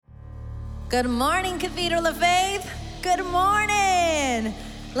Good morning, Cathedral of Faith. Good morning.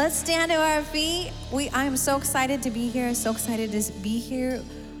 Let's stand to our feet. I'm so excited to be here, so excited to be here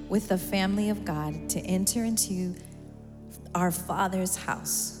with the family of God, to enter into our Father's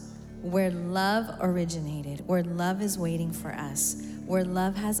house, where love originated, where love is waiting for us, where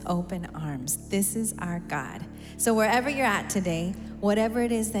love has open arms. This is our God. So wherever you're at today, whatever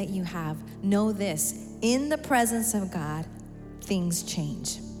it is that you have, know this: in the presence of God, things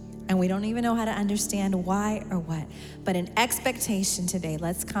change. And we don't even know how to understand why or what. But in expectation today,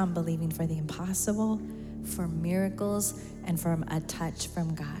 let's come believing for the impossible, for miracles, and for a touch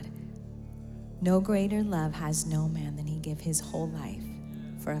from God. No greater love has no man than he give his whole life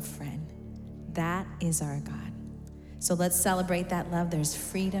for a friend. That is our God. So let's celebrate that love. There's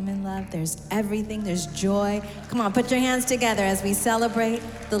freedom in love. There's everything. There's joy. Come on, put your hands together as we celebrate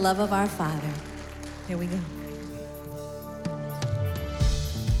the love of our Father. Here we go.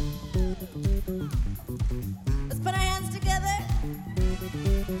 Let's put our hands together.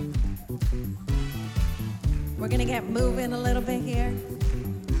 We're gonna get moving a little bit here.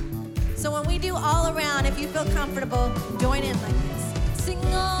 So when we do all around, if you feel comfortable, join in like this. Sing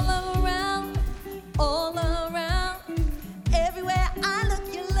all around, all around. Everywhere I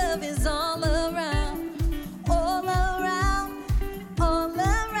look, your love is all around. All around, all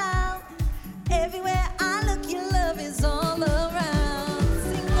around. Everywhere I look, your love is all around.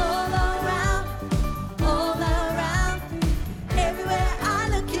 Sing all around, all around. Everywhere I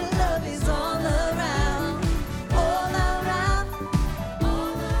look, your love is all around. All around.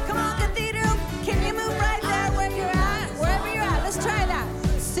 Come on, Cathedral. Can you move right there where you're at? Wherever you're at, let's try that.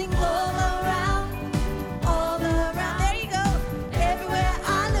 Sing all around, all around. There you go. Everywhere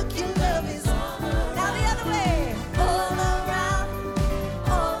I look, your love is all around. Now the other way. All around,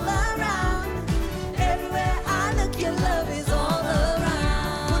 all around. Everywhere I look, your love is all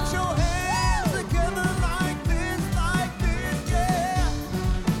around. Put your hands together like this, yeah.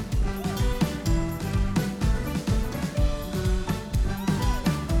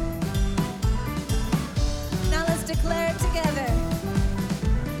 Now let's declare it together.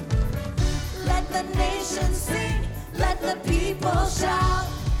 Let the nations sing, let the people shout.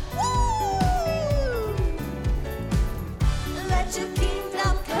 Woo! Let your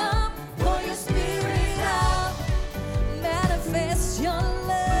kingdom come, pour your spirit out. Manifest your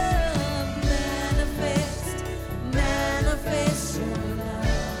love, manifest, manifest your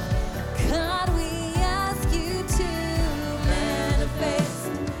love. God, we ask you to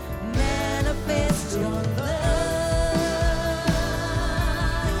manifest, manifest your love.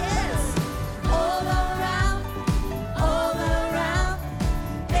 Yes, all around, all around.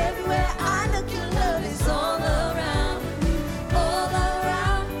 Everywhere I look, your love is all around. All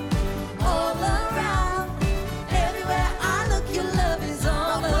around, all around. Everywhere I look, your love is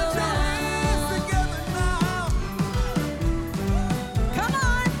all Put your hands around. together now. Come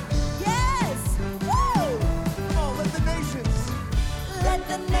on, yes, woo! Come on, let the nations. Let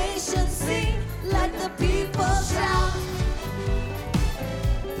the nations sing, let the people shout.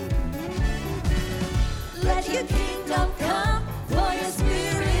 Let your kingdom come, pour your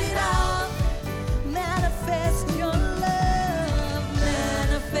spirit out. Manifest your love,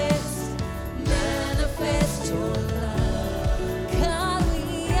 manifest, manifest your love. God,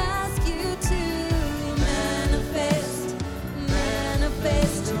 we ask you to manifest,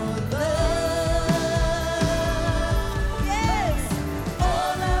 manifest your love. Yes,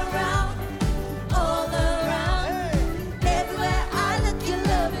 all around, all around. Everywhere I look, your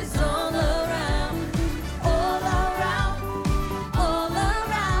love is all around. All around, all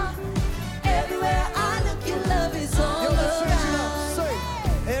around. Everywhere I look, your love is all Yo, let's change it up. around.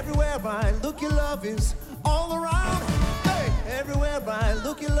 Say, everywhere I look, your love is all around. Hey, everywhere I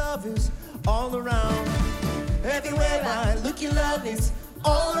look, your love is all around. Everywhere I look, your love is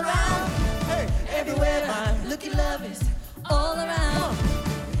all around. Hey, Everywhere I look, your love is all around.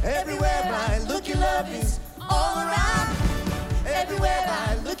 everywhere I look, your love is all around. Everywhere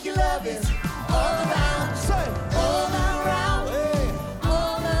I look, your love is all around. Say, All around, hey.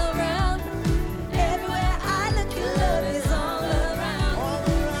 all around. Everywhere I look, your love is all around. All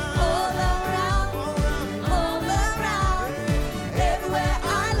around, All around, all around. all around. Everywhere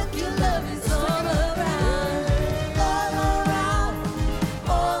I look, your love is all around. All around,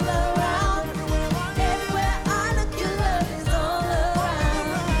 all around. Everywhere I look, your love is all around.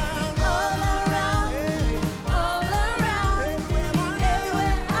 All around, all around.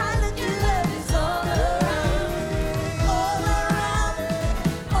 Everywhere I look, your love is all around.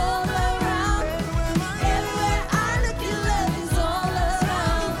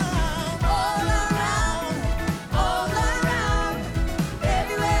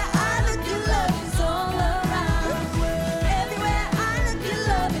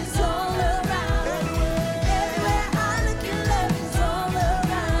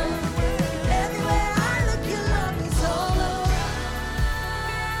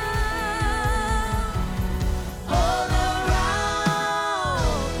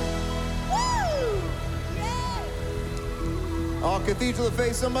 Cathedral of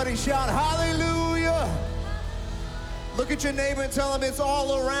Faith. Somebody shout hallelujah. Look at your neighbor and tell him it's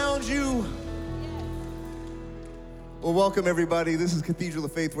all around you. Well, welcome everybody. This is Cathedral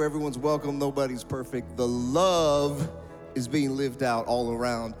of Faith, where everyone's welcome, nobody's perfect. The love is being lived out all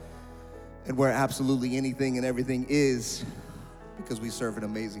around, and where absolutely anything and everything is, because we serve an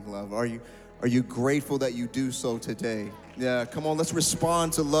amazing love. Are you grateful that you do so today? Yeah, come on, let's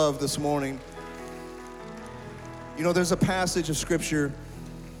respond to love this morning. You know, there's a passage of scripture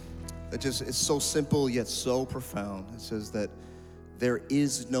that just is so simple yet so profound. It says that there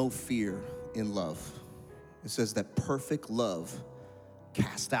is no fear in love. It says that perfect love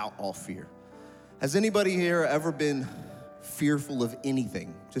casts out all fear. Has anybody here ever been fearful of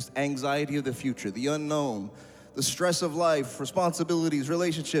anything? Just anxiety of the future, the unknown, the stress of life, responsibilities,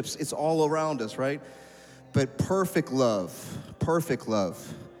 relationships, it's all around us, right? But perfect love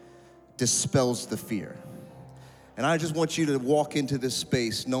dispels the fear. And I just want you to walk into this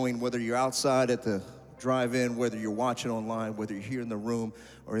space knowing, whether you're outside at the drive-in, whether you're watching online, whether you're here in the room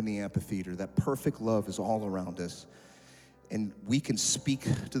or in the amphitheater, that perfect love is all around us. And we can speak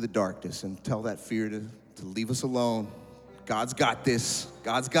to the darkness and tell that fear to leave us alone. God's got this.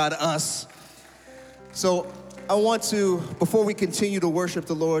 God's got us. So I want to, before we continue to worship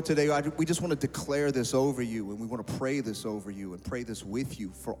the Lord today, we just want to declare this over you, and we want to pray this over you and pray this with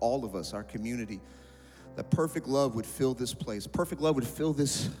you for all of us, our community, that perfect love would fill this place. Perfect love would fill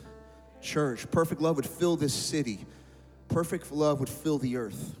this church. Perfect love would fill this city. Perfect love would fill the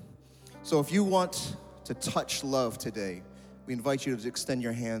earth. So if you want to touch love today, we invite you to extend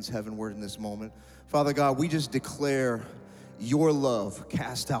your hands heavenward in this moment. Father God, we just declare your love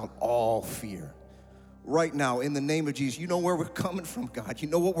cast out all fear. Right now, in the name of Jesus, you know where we're coming from, God. You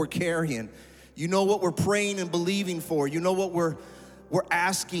know what we're carrying. You know what we're praying and believing for. You know what we're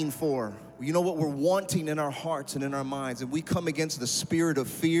asking for. You know what we're wanting in our hearts and in our minds. And we come against the spirit of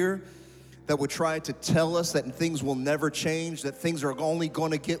fear that would try to tell us that things will never change, that things are only going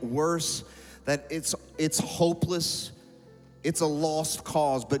to get worse, that it's hopeless, it's a lost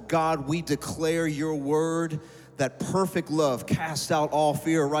cause. But God, we declare your word that perfect love casts out all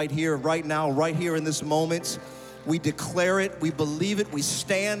fear right here, right now, right here in this moment. We declare it, we believe it, we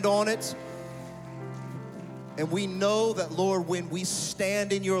stand on it. And we know that, Lord, when we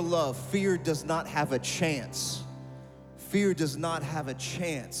stand in your love, fear does not have a chance. Fear does not have a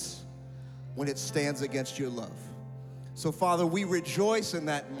chance when it stands against your love. So, Father, we rejoice in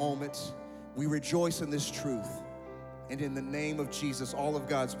that moment. We rejoice in this truth. And in the name of Jesus, all of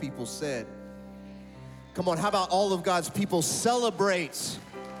God's people said, come on, how about all of God's people celebrate?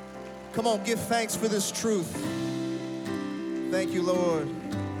 Come on, give thanks for this truth. Thank you, Lord.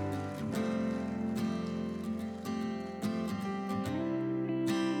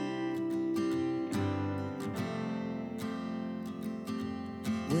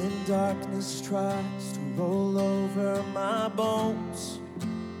 When darkness tries to roll over my bones,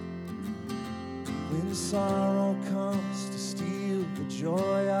 when sorrow comes to steal the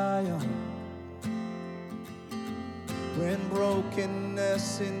joy I own, when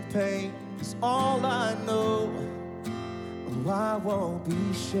brokenness and pain is all I know, oh, I won't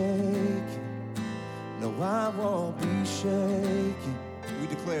be shaken. No, I won't be shaken. We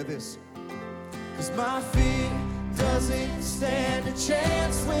declare this. 'Cause my fear doesn't stand a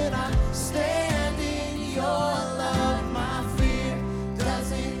chance when I stand in your love. My fear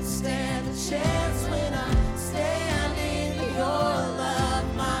doesn't stand a chance when I stand in your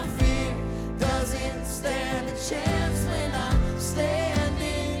love. My fear doesn't stand a chance when I stand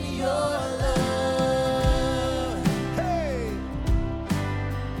in your love. Hey!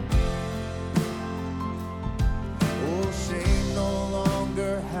 Oh, shame no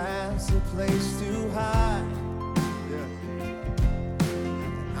longer has a place to hide.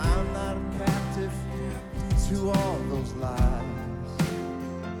 I'm not captive to all those lies.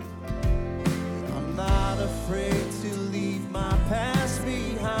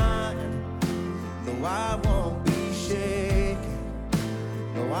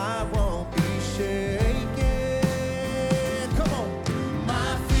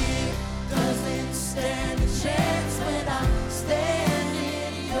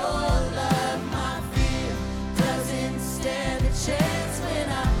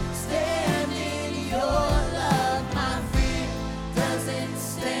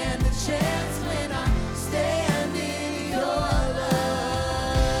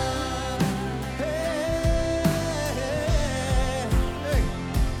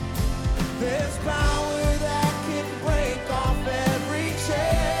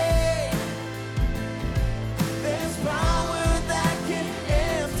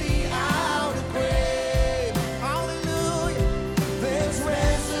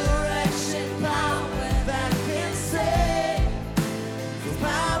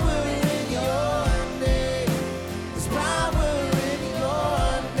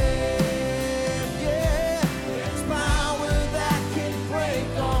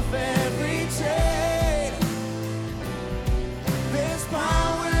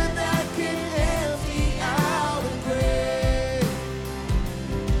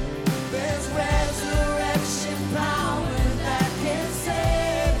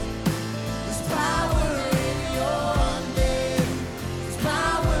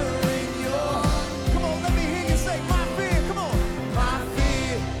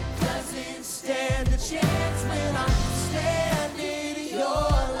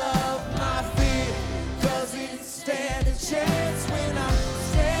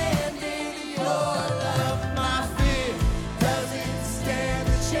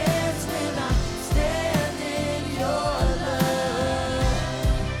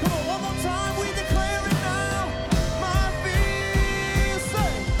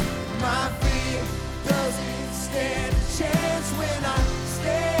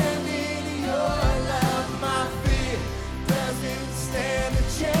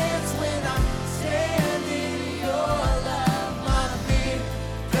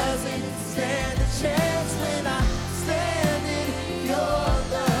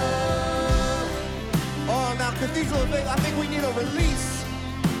 release.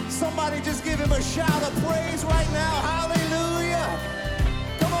 Somebody just give him a shout of praise right now. Hallelujah.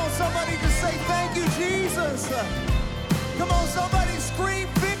 Come on, somebody just say thank you, Jesus. Come on, somebody scream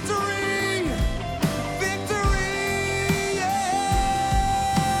victory. Victory,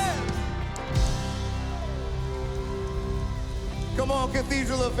 yeah. Come on,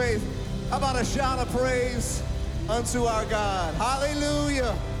 Cathedral of Faith. How about a shout of praise unto our God?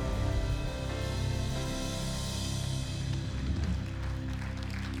 Hallelujah.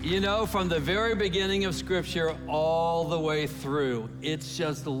 You know, from the very beginning of Scripture all the way through, it's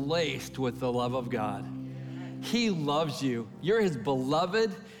just laced with the love of God. He loves you. You're his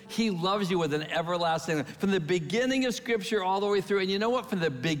beloved. He loves you with an everlasting love. From the beginning of Scripture all the way through. And you know what? From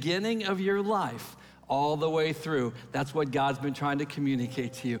the beginning of your life all the way through, that's what God's been trying to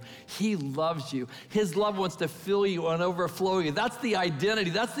communicate to you. He loves you. His love wants to fill you and overflow you. That's the identity.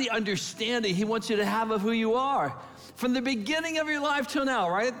 That's the understanding he wants you to have of who you are. From the beginning of your life till now,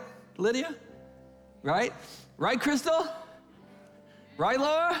 right, Lydia? Right? Right, Crystal? Right,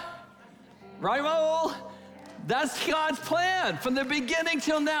 Laura? Right, Raul? That's God's plan. From the beginning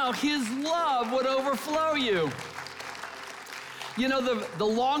till now, his love would overflow you. You know, the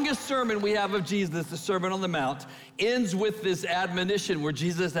longest sermon we have of Jesus, the Sermon on the Mount, ends with this admonition where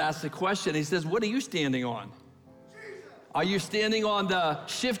Jesus asks a question. He says, what are you standing on? Are you standing on the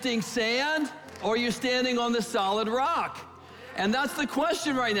shifting sand? Or are you standing on the solid rock? And that's the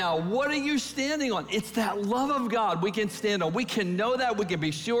question right now. What are you standing on? It's that love of God we can stand on. We can know that. We can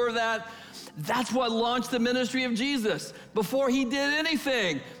be sure of that. That's what launched the ministry of Jesus. Before he did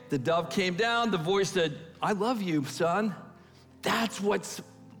anything, the dove came down. The voice said, I love you, son. That's what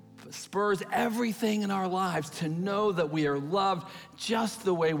spurs everything in our lives, to know that we are loved just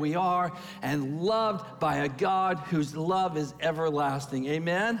the way we are and loved by a God whose love is everlasting.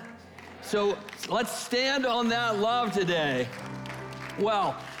 Amen? So let's stand on that love today.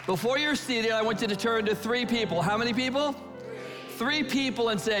 Well, before you're seated, I want you to turn to 3 people. How many people? 3 people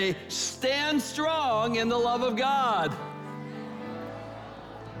and say, stand strong in the love of God.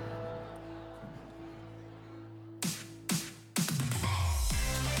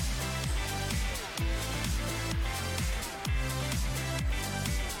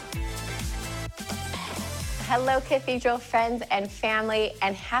 Hello, Cathedral friends and family,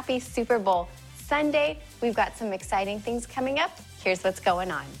 and happy Super Bowl Sunday. We've got some exciting things coming up. Here's what's going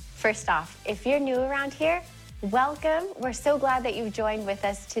on. First off, if you're new around here, welcome. We're so glad that you've joined with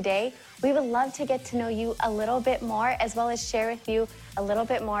us today. We would love to get to know you a little bit more, as well as share with you a little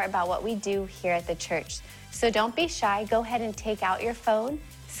bit more about what we do here at the church. So don't be shy. Go ahead and take out your phone,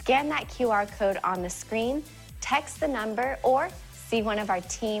 scan that QR code on the screen, text the number, or see one of our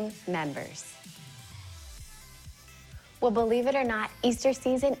team members. Well, believe it or not, Easter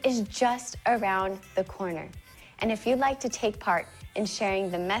season is just around the corner. And if you'd like to take part in sharing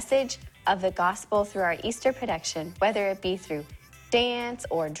the message of the gospel through our Easter production, whether it be through dance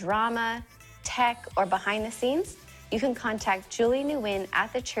or drama, tech, or behind the scenes, you can contact Julie Nguyen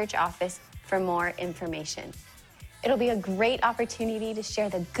at the church office for more information. It'll be a great opportunity to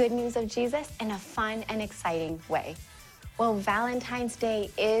share the good news of Jesus in a fun and exciting way. Well, Valentine's Day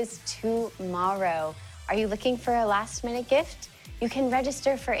is tomorrow. Are you looking for a last-minute gift? You can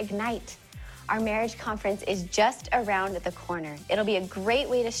register for Ignite. Our marriage conference is just around the corner. It'll be a great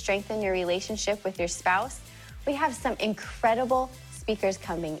way to strengthen your relationship with your spouse. We have some incredible speakers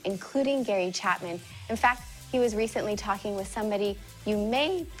coming, including Gary Chapman. In fact, he was recently talking with somebody you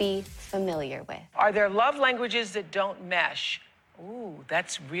may be familiar with. Are there love languages that don't mesh? Ooh,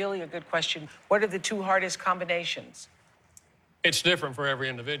 that's really a good question. What are the 2 hardest combinations? It's different for every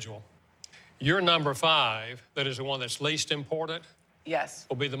individual. Your number 5, that is the one that's least important, Yes.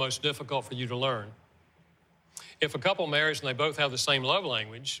 will be the most difficult for you to learn. If a couple marries and they both have the same love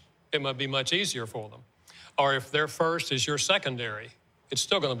language, it might be much easier for them. Or if their first is your secondary, it's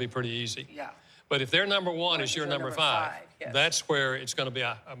still going to be pretty easy. Yeah. But if their number 1 is your number 5, yes. that's where it's going to be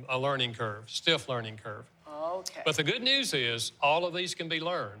a learning curve, stiff learning curve. Okay. But the good news is all of these can be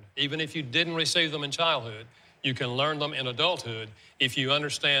learned. Even if you didn't receive them in childhood, you can learn them in adulthood if you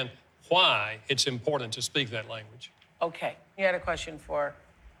understand why it's important to speak that language. Okay. You had a question for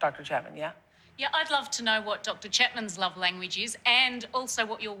Dr. Chapman, yeah? Yeah, I'd love to know what Dr. Chapman's love language is and also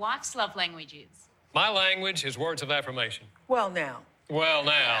what your wife's love language is. My language is words of affirmation. Well, now. Well,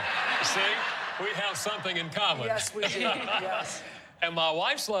 now, see, we have something in common. Yes, we do. Yes. And my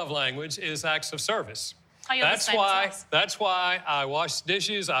wife's love language is acts of service. Oh, you're the same as us. That's why I wash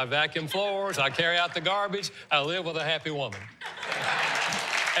dishes, I vacuum floors, I carry out the garbage, I live with a happy woman.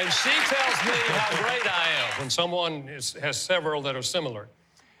 And she tells me how great I am when someone has several that are similar.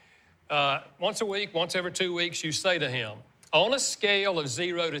 Once a week, once every 2 weeks, you say to him, On a scale of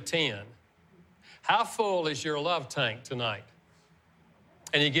 0 to 10, how full is your love tank tonight?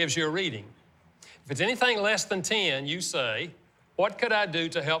 And he gives you a reading. If it's anything less than 10, you say, what could I do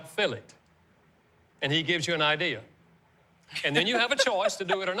to help fill it? And he gives you an idea. And then you have a choice to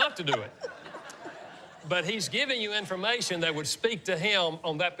do it or not to do it. But he's giving you information that would speak to him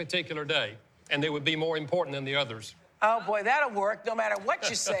on that particular day, and that would be more important than the others. Oh, boy, that'll work no matter what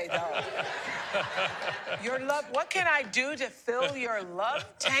you say, though. Your love, what can I do to fill your love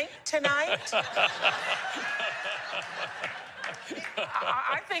tank tonight?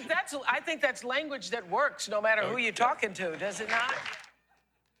 I think that's language that works no matter who you're talking to, does it not?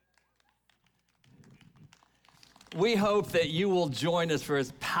 We hope that you will join us for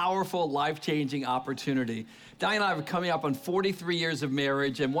this powerful, life-changing opportunity. Diane and I are coming up on 43 years of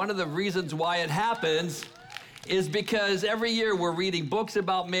marriage, and one of the reasons why it happens is because every year we're reading books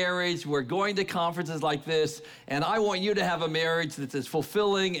about marriage, we're going to conferences like this, and I want you to have a marriage that's as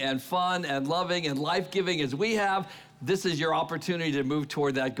fulfilling and fun and loving and life-giving as we have. This is your opportunity to move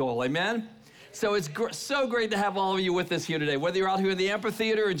toward that goal, amen? So it's so great to have all of you with us here today, whether you're out here in the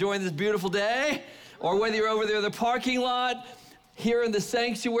amphitheater enjoying this beautiful day, or whether you're over there in the parking lot, here in the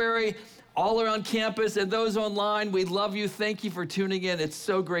sanctuary, all around campus, and those online, we love you. Thank you for tuning in. It's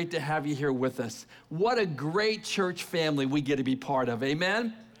so great to have you here with us. What a great church family we get to be part of,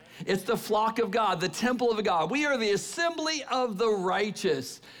 amen? It's the flock of God, the temple of God. We are the assembly of the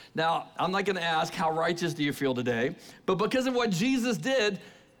righteous. Now, I'm not gonna ask how righteous do you feel today, but because of what Jesus did,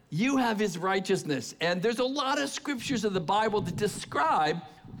 you have his righteousness. And there's a lot of scriptures in the Bible that describe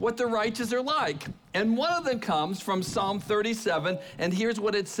what the righteous are like. And one of them comes from Psalm 37, and here's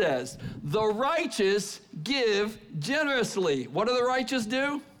what it says. The righteous give generously. What do the righteous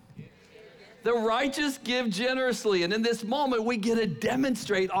do? The righteous give generously. And in this moment, we get to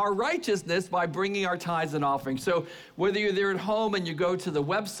demonstrate our righteousness by bringing our tithes and offerings. So whether you're there at home and you go to the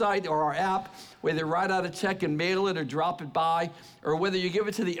website or our app, whether you write out a check and mail it or drop it by, or whether you give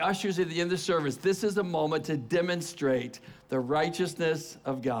it to the ushers at the end of the service, this is a moment to demonstrate the righteousness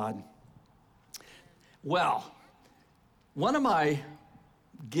of God. Well, one of my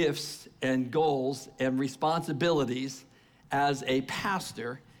gifts and goals and responsibilities as a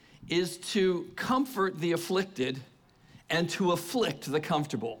pastor is to comfort the afflicted and to afflict the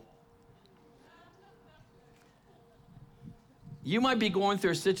comfortable. You might be going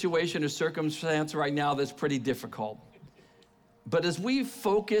through a situation or circumstance right now that's pretty difficult. But as we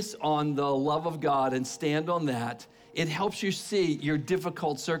focus on the love of God and stand on that, it helps you see your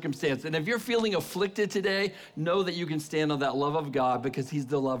difficult circumstance. And if you're feeling afflicted today, know that you can stand on that love of God because he's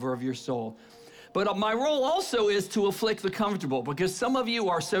the lover of your soul. But my role also is to afflict the comfortable, because some of you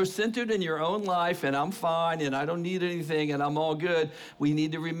are so centered in your own life, and I'm fine, and I don't need anything, and I'm all good. We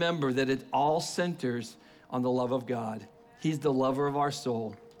need to remember that it all centers on the love of God. He's the lover of our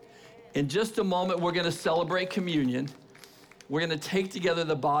soul. In just a moment, we're going to celebrate communion. We're going to take together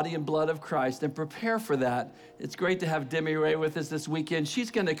the body and blood of Christ and prepare for that. It's great to have Demi Ray with us this weekend. She's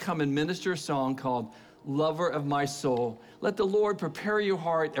going to come and minister a song called Lover of My Soul. Let the Lord prepare your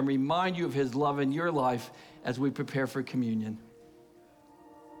heart and remind you of his love in your life as we prepare for communion.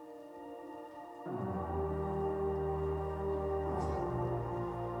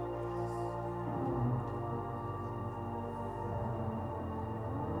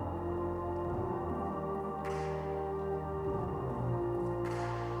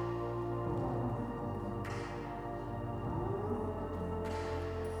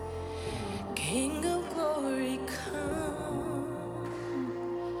 King of glory, come.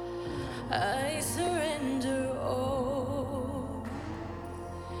 I surrender all.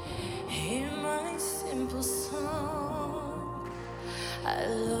 Hear my simple song. I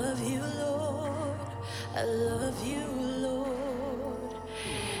love you, Lord. I love you, Lord.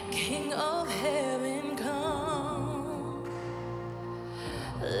 King of heaven, come.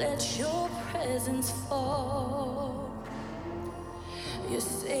 Let your presence fall. You're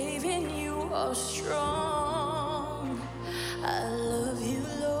saving, you are strong. I love you,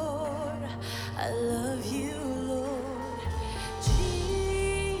 Lord. I love you, Lord.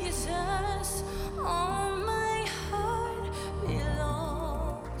 Jesus, all my heart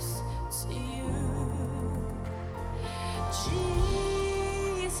belongs to you.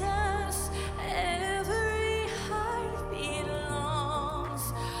 Jesus, every heartbeat longs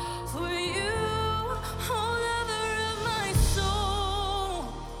for you. Oh, lover of my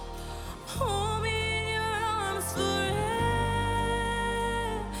soul, hold me in your arms forever.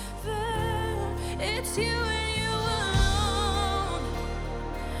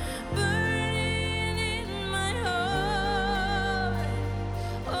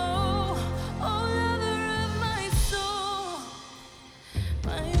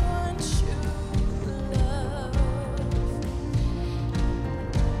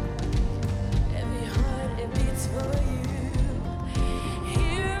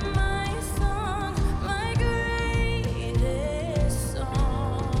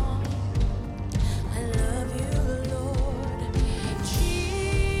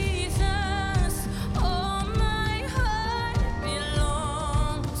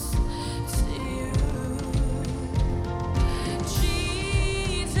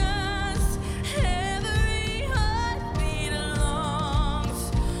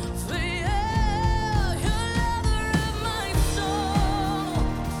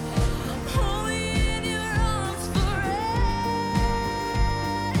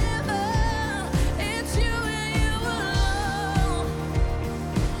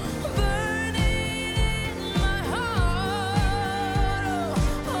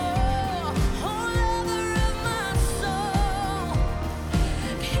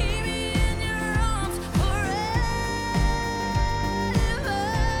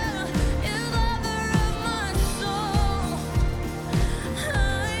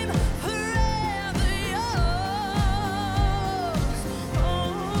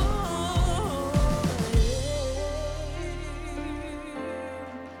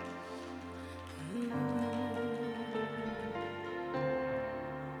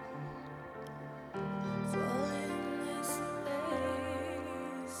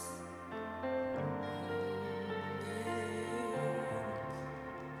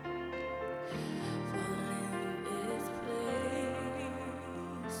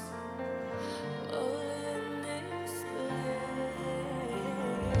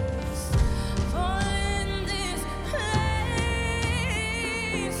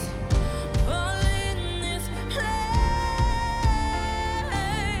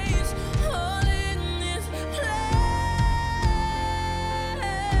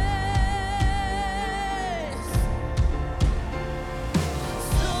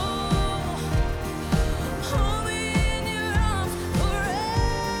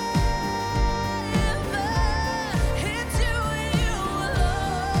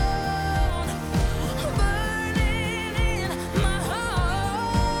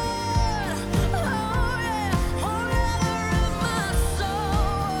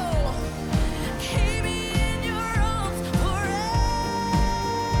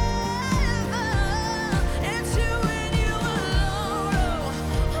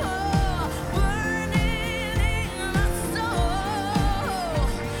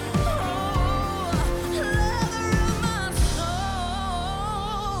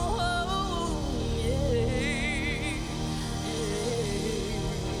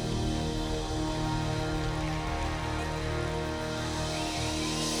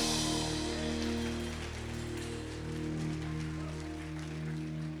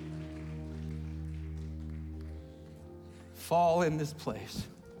 Fall in this place.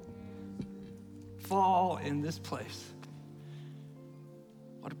 Fall in this place.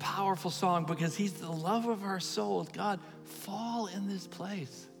 What a powerful song, because he's the love of our souls. God, fall in this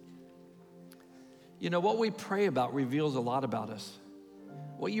place. You know, what we pray about reveals a lot about us.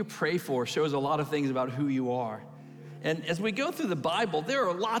 What you pray for shows a lot of things about who you are. And as we go through the Bible, there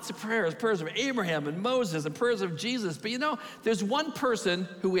are lots of prayers of Abraham and Moses and prayers of Jesus. But you know, there's one person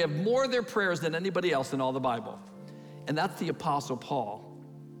who we have more of their prayers than anybody else in all the Bible. And that's the Apostle Paul.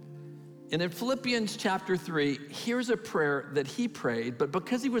 And in Philippians chapter 3, here's a prayer that he prayed, but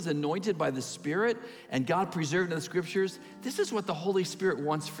because he was anointed by the Spirit and God preserved in the scriptures, this is what the Holy Spirit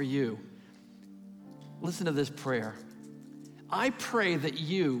wants for you. Listen to this prayer. I pray that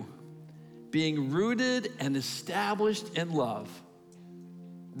you, being rooted and established in love,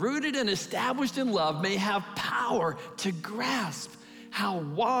 may have power to grasp how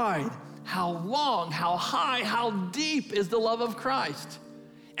wide, how long, how high, how deep is the love of Christ.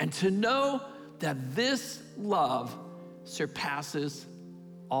 And to know that this love surpasses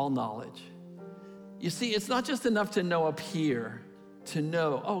all knowledge. You see, it's not just enough to know up here, to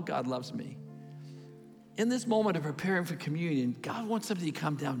know, oh, God loves me. In this moment of preparing for communion, God wants something to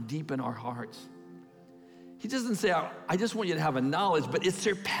come down deep in our hearts. He doesn't say, I just want you to have a knowledge, but it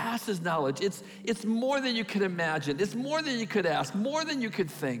surpasses knowledge. It's more than you could imagine. It's more than you could ask, more than you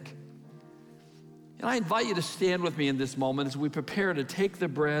could think. And I invite you to stand with me in this moment as we prepare to take the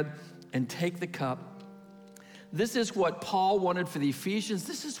bread and take the cup. This is what Paul wanted for the Ephesians.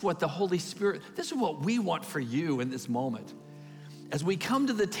 This is what the Holy Spirit, this is what we want for you in this moment. As we come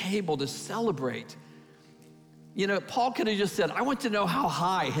to the table to celebrate, you know, Paul could have just said, I want to know how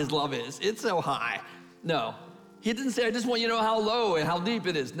high his love is. It's so high. No, he didn't say, I just want you to know how low and how deep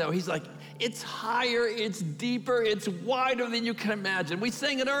it is. No, he's like, it's higher, it's deeper, it's wider than you can imagine. We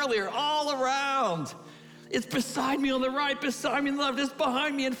sang it earlier, all around. It's beside me on the right, beside me on the left, it's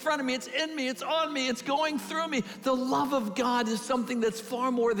behind me, in front of me, it's in me, it's on me, it's going through me. The love of God is something that's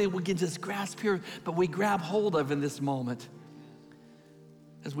far more than we can just grasp here, but we grab hold of in this moment.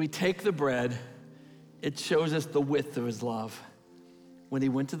 As we take the bread, it shows us the width of his love. When he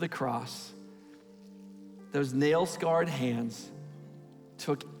went to the cross, those nail-scarred hands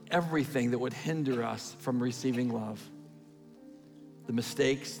took everything that would hinder us from receiving love. The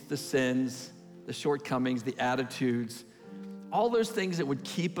mistakes, the sins, the shortcomings, the attitudes, all those things that would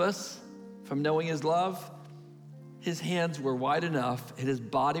keep us from knowing his love, his hands were wide enough and his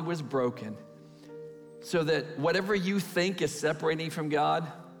body was broken so that whatever you think is separating from God,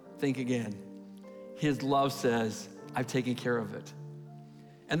 think again. His love says, I've taken care of it.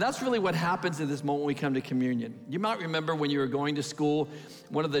 And that's really what happens in this moment when we come to communion. You might remember when you were going to school,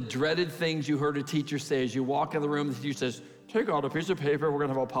 one of the dreaded things you heard a teacher say as you walk in the room, the teacher says, take out a piece of paper, we're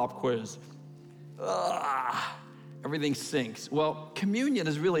gonna have a pop quiz. Everything sinks. Well, communion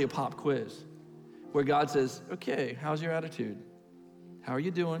is really a pop quiz where God says, okay, how's your attitude? How are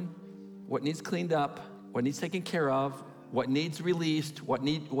you doing? What needs cleaned up? What needs taken care of? What needs released? What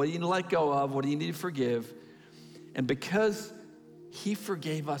do you need to let go of? What do you need to forgive? And because he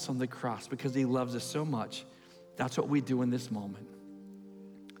forgave us on the cross, because he loves us so much, that's what we do in this moment.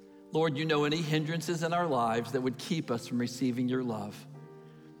 Lord, you know any hindrances in our lives that would keep us from receiving your love.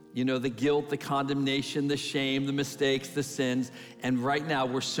 You know the guilt, the condemnation, the shame, the mistakes, the sins. And right now,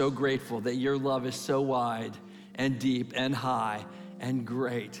 we're so grateful that your love is so wide and deep and high and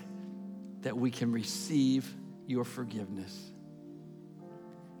great that we can receive your forgiveness.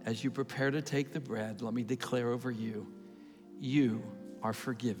 As you prepare to take the bread, let me declare over you, you are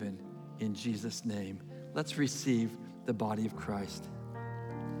forgiven in Jesus' name. Let's receive the body of Christ.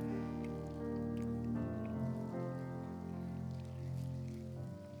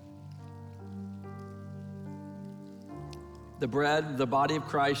 The bread, the body of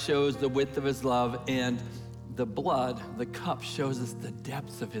Christ, shows the width of his love, and the blood, the cup, shows us the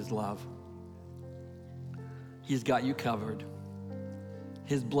depths of his love. He's got you covered.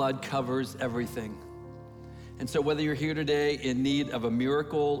 His blood covers everything. And so whether you're here today in need of a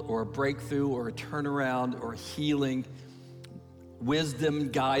miracle or a breakthrough or a turnaround or healing, wisdom,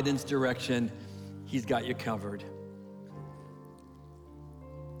 guidance, direction, he's got you covered.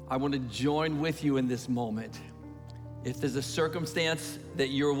 I want to join with you in this moment. If there's a circumstance that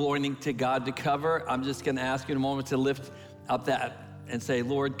you're wanting to God to cover, I'm just going to ask you in a moment to lift up that and say,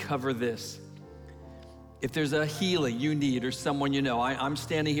 Lord, cover this. If there's a healing you need or someone you know, I'm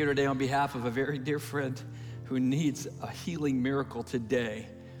standing here today on behalf of a very dear friend who needs a healing miracle today,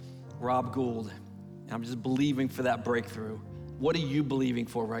 Rob Gould. And I'm just believing for that breakthrough. What are you believing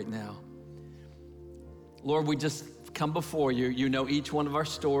for right now? Lord, we just come before you. You know each one of our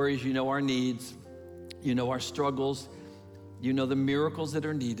stories. You know our needs. You know our struggles. You know the miracles that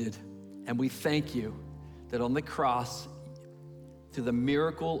are needed. And we thank you that on the cross, through the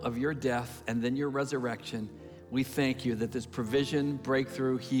miracle of your death and then your resurrection, we thank you that there's provision,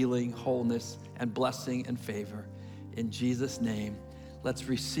 breakthrough, healing, wholeness, and blessing and favor. In Jesus' name, let's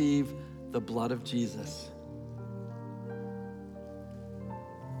receive the blood of Jesus.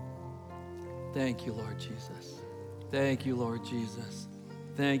 Thank you, Lord Jesus. Thank you, Lord Jesus.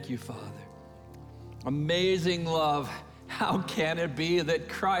 Thank you, Father. Amazing love. How can it be that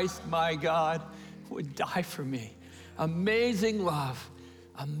Christ, my God, would die for me? Amazing love.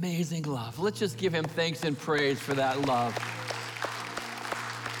 Amazing love. Let's just give him thanks and praise for that love.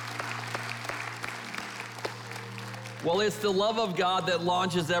 Well, it's the love of God that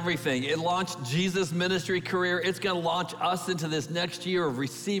launches everything. It launched Jesus' ministry career. It's going to launch us into this next year of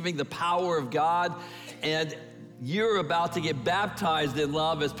receiving the power of God. And you're about to get baptized in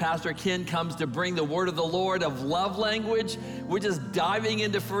love as Pastor Ken comes to bring the word of the Lord of love language. We're just diving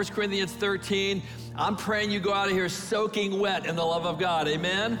into 1 Corinthians 13. I'm praying you go out of here soaking wet in the love of God.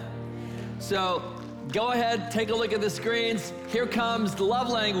 Amen? So go ahead, take a look at the screens. Here comes the love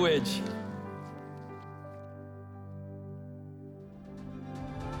language.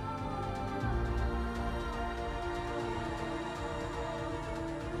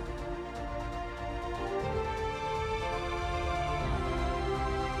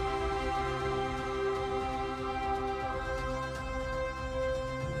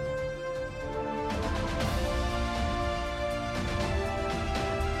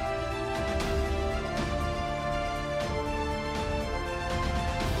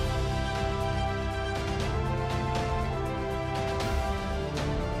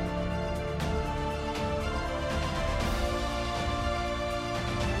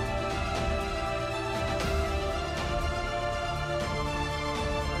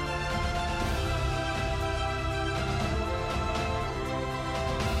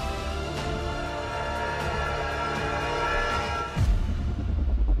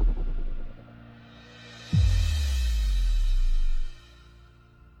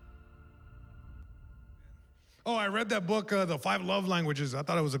 Oh, I read that book, The 5 Love Languages. I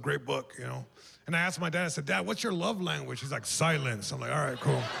thought it was a great book, And I asked my dad, I said, Dad, what's your love language? He's like, silence. I'm like, all right,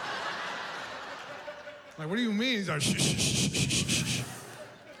 cool. I'm like, what do you mean? He's like, shh, shh, shh, shh, shh, shh.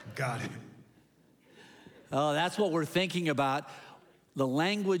 Got it. Oh, that's what we're thinking about, the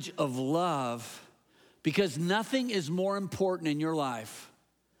language of love, because nothing is more important in your life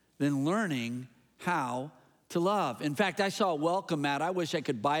than learning how to love. In fact, I saw a welcome mat. I wish I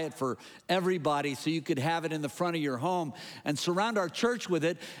could buy it for everybody so you could have it in the front of your home and surround our church with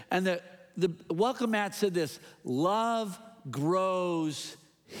it. And the welcome mat said this: love grows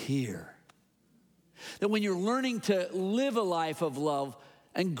here. That when you're learning to live a life of love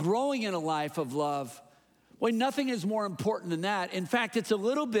and growing in a life of love, well, nothing is more important than that. In fact, it's a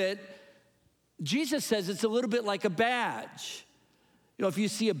little bit, Jesus says it's a little bit like a badge. If you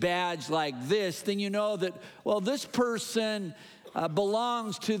see a badge like this, then you know that, well, this person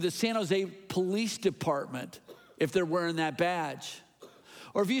belongs to the San Jose Police Department if they're wearing that badge.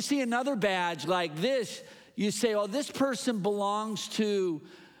 Or if you see another badge like this, you say, oh, this person belongs to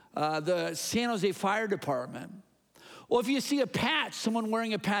the San Jose Fire Department. Well, if you see a patch, someone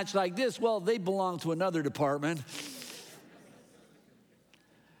wearing a patch like this, well, they belong to another department.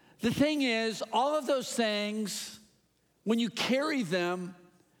 The thing is, all of those things, when you carry them,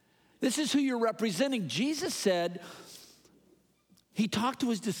 this is who you're representing. Jesus said, he talked to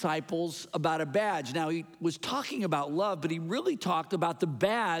his disciples about a badge. Now, he was talking about love, but he really talked about the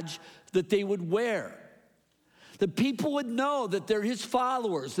badge that they would wear. The people would know that they're his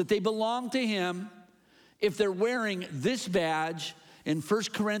followers, that they belong to him if they're wearing this badge. In 1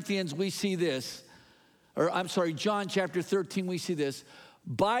 Corinthians, we see this. John chapter 13, we see this.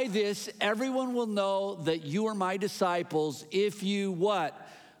 By this, everyone will know that you are my disciples if you what?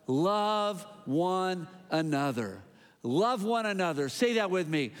 Love one another. Love one another. Say that with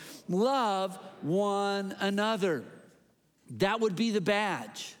me. Love one another. That would be the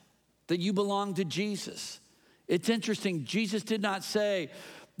badge that you belong to Jesus. It's interesting. Jesus did not say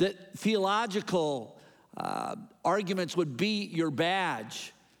that theological arguments would be your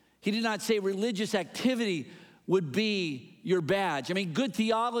badge. He did not say religious activity would be your badge. I mean, good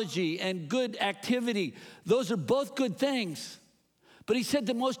theology and good activity, those are both good things. But he said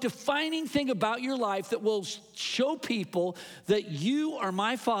the most defining thing about your life that will show people that you are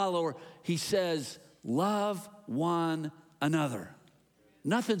my follower, he says, love one another.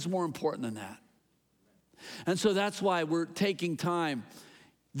 Nothing's more important than that. And so that's why we're taking time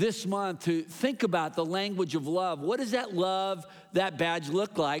this month to think about the language of love. What does that love, that badge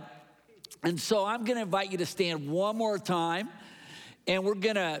look like? And so I'm going to invite you to stand one more time, and we're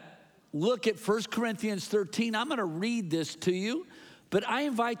going to look at 1 Corinthians 13. I'm going to read this to you, but I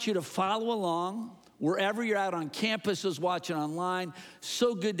invite you to follow along wherever you're out on campuses, watching online.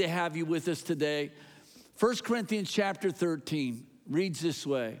 So good to have you with us today. 1 Corinthians chapter 13 reads this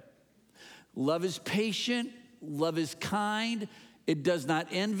way. Love is patient, love is kind, it does not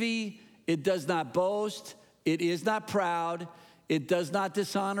envy, it does not boast, it is not proud, it does not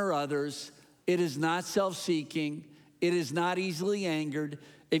dishonor others, it is not self-seeking, it is not easily angered,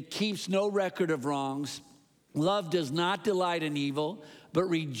 it keeps no record of wrongs. Love does not delight in evil, but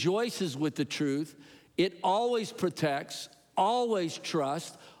rejoices with the truth. It always protects, always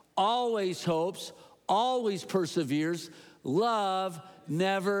trusts, always hopes, always perseveres. Love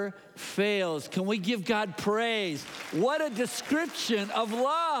never fails. Can we give God praise? What a description of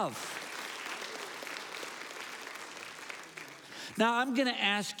love. Now, I'm going to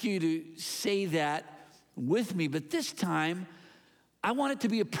ask you to say that with me, but this time, I want it to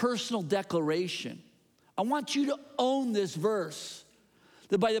be a personal declaration. I want you to own this verse,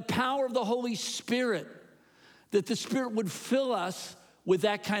 that by the power of the Holy Spirit, that the Spirit would fill us with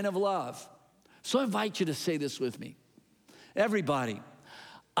that kind of love. So I invite you to say this with me. Everybody,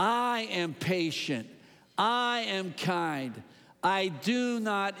 I am patient. I am kind. I do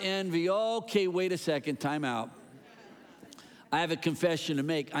not envy. Okay, wait a second, time out. I have a confession to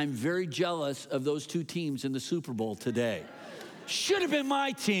make. I'm very jealous of those two teams in the Super Bowl today. Should have been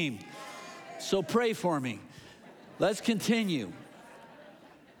my team. So pray for me. Let's continue.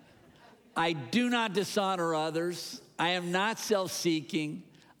 I do not dishonor others. I am not self-seeking.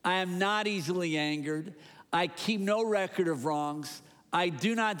 I am not easily angered. I keep no record of wrongs. I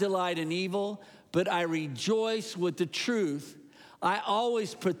do not delight in evil, but I rejoice with the truth. I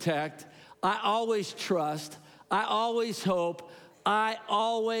always protect. I always trust. I always hope. I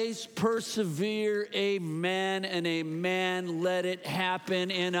always persevere. Amen and amen. Let it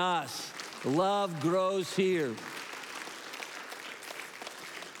happen in us. Love grows here.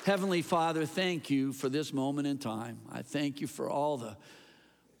 Heavenly Father, thank you for this moment in time. I thank you for all the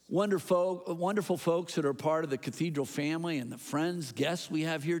wonderful folks that are part of the Cathedral family and the friends, guests we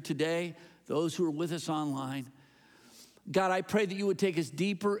have here today, those who are with us online. God, I pray that you would take us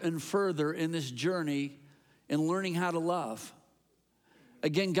deeper and further in this journey in learning how to love.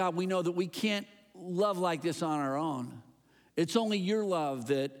 Again, God, we know that we can't love like this on our own. It's only your love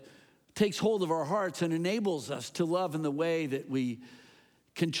that takes hold of our hearts and enables us to love in the way that we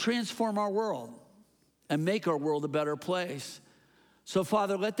can transform our world and make our world a better place. So,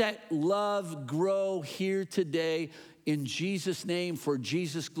 Father, let that love grow here today in Jesus' name, for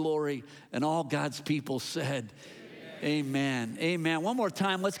Jesus' glory, and all God's people said, amen. Amen. One more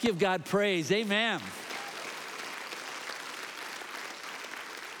time, let's give God praise. Amen.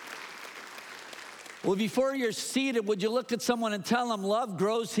 Well, before you're seated, would you look at someone and tell them, love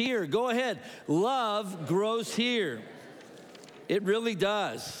grows here? Go ahead. Love grows here. It really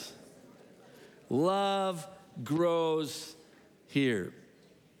does. Love grows here.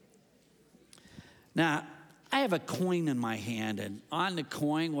 Now, I have a coin in my hand, and on the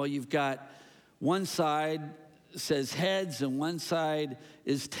coin, well, you've got one side says heads and one side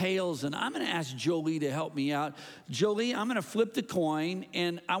is tails, and I'm going to ask Jolie to help me out. Jolie, I'm going to flip the coin,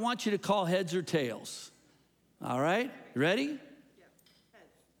 and I want you to call heads or tails. All right? You ready?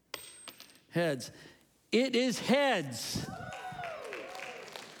 Yeah. Heads. It is heads.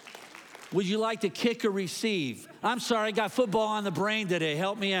 Would you like to kick or receive? I'm sorry, I got football on the brain today.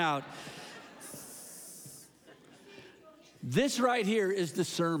 Help me out. This right here is the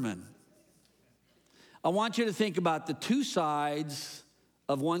sermon. I want you to think about the two sides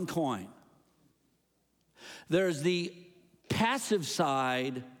of one coin. There's the passive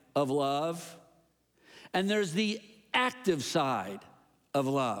side of love, and there's the active side of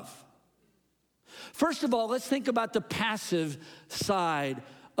love. First of all, let's think about the passive side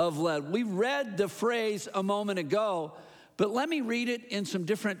of love. We read the phrase a moment ago, but let me read it in some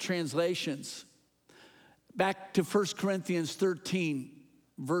different translations. Back to 1 Corinthians 13,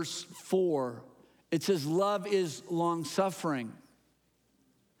 verse 4. It says, love is long-suffering.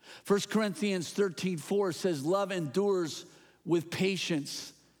 1 Corinthians 13:4 says, love endures with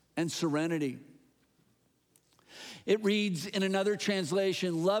patience and serenity. It reads in another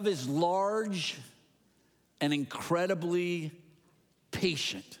translation, love is large and incredibly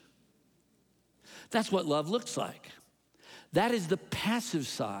patient. That's what love looks like. That is the passive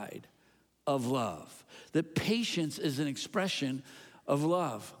side of love. That patience is an expression of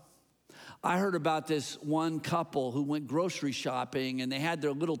love. I heard about this one couple who went grocery shopping and they had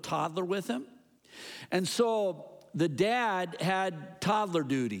their little toddler with them. And so the dad had toddler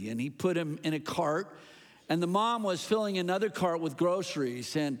duty and he put him in a cart and the mom was filling another cart with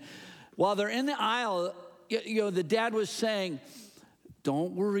groceries. And while they're in the aisle, the dad was saying,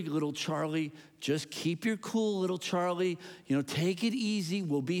 don't worry, little Charlie. Just keep your cool, little Charlie. Take it easy.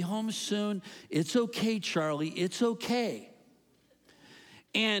 We'll be home soon. It's okay, Charlie. It's okay.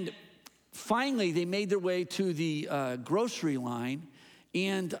 And finally, they made their way to the grocery line.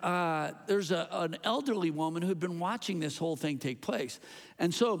 And there's an elderly woman who had been watching this whole thing take place.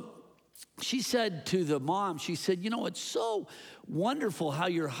 And so she said to the mom, she said, it's so wonderful how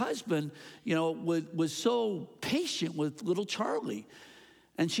your husband, was so patient with little Charlie.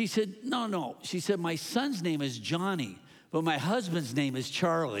 And she said, no. She said, my son's name is Johnny, but my husband's name is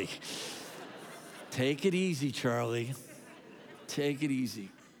Charlie. Take it easy, Charlie. Take it easy.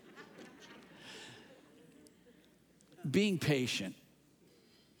 Being patient.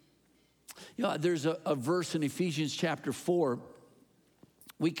 There's a verse in Ephesians chapter 4.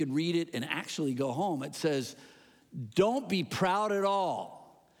 We could read it and actually go home. It says, don't be proud at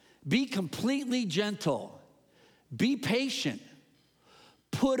all. Be completely gentle. Be patient.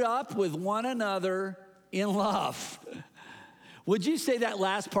 Put up with one another in love. Would you say that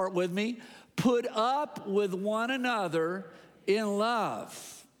last part with me? Put up with one another in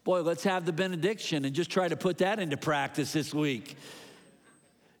love. Boy, let's have the benediction and just try to put that into practice this week.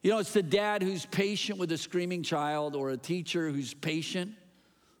 It's the dad who's patient with a screaming child, or a teacher who's patient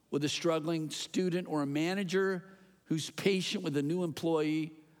with a struggling student, or a manager who's patient with a new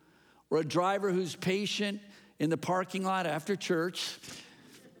employee, or a driver who's patient in the parking lot after church.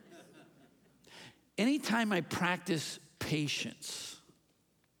 Anytime I practice patience,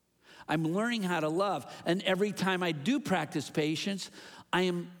 I'm learning how to love. And every time I do practice patience,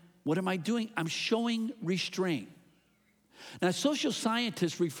 what am I doing? I'm showing restraint. Now, social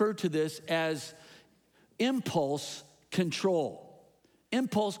scientists refer to this as impulse control.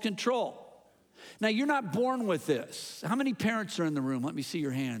 Impulse control. Now, you're not born with this. How many parents are in the room? Let me see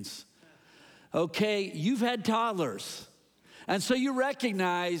your hands. Okay, you've had toddlers. And so you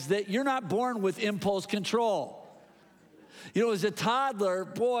recognize that you're not born with impulse control. As a toddler,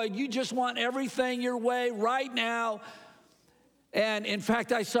 boy, you just want everything your way right now. And in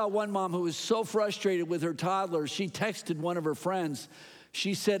fact, I saw one mom who was so frustrated with her toddler, she texted one of her friends.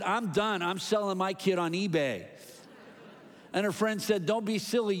 She said, I'm done. I'm selling my kid on eBay. And her friend said, don't be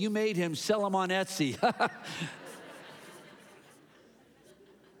silly. You made him. Sell him on Etsy.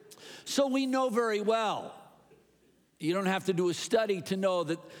 So we know very well. You don't have to do a study to know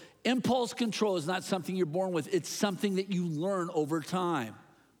that impulse control is not something you're born with. It's something that you learn over time.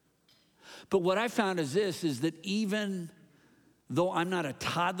 But what I found is that even though I'm not a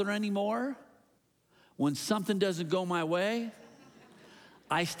toddler anymore, when something doesn't go my way,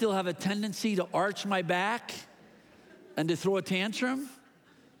 I still have a tendency to arch my back and to throw a tantrum.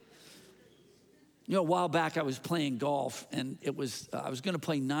 A while back I was playing golf, and I was going to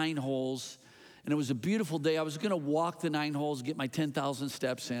play 9 holes, and it was a beautiful day. I was going to walk the 9 holes, get my 10,000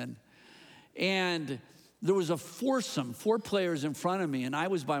 steps in, and there was a foursome, 4 players in front of me, and I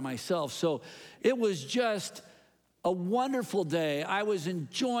was by myself. So it was just a wonderful day. I was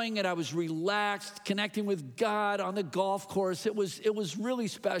enjoying it. I was relaxed, connecting with God on the golf course. It was really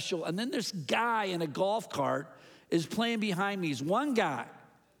special. And then this guy in a golf cart is playing behind me. He's one guy.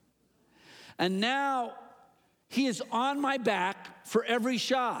 And now he is on my back for every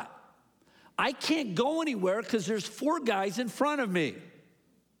shot. I can't go anywhere because there's 4 guys in front of me.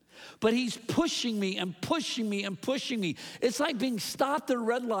 But he's pushing me and pushing me and pushing me. It's like being stopped at a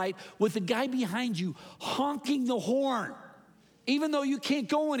red light with the guy behind you honking the horn, even though you can't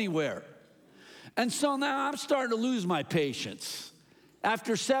go anywhere. And so now I'm starting to lose my patience.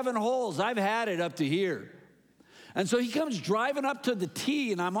 After 7 holes, I've had it up to here. And so he comes driving up to the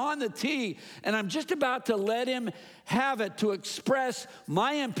tee, and I'm on the tee, and I'm just about to let him have it to express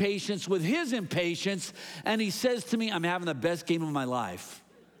my impatience with his impatience. And he says to me, I'm having the best game of my life.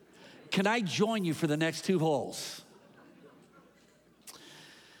 Can I join you for the next 2 holes?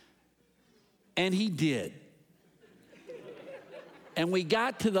 And he did. And we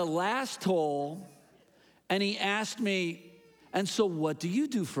got to the last hole, and he asked me, and so what do you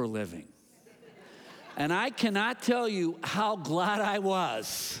do for a living? And I cannot tell you how glad I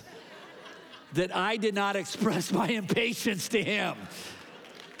was that I did not express my impatience to him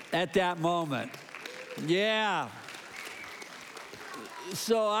at that moment. Yeah.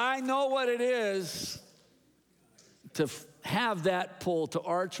 So I know what it is to have that pull, to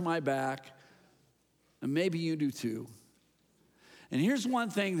arch my back, and maybe you do too. And here's one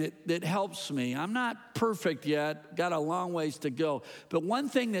thing that helps me. I'm not perfect yet, got a long ways to go. But one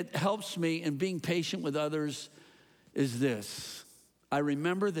thing that helps me in being patient with others is this. I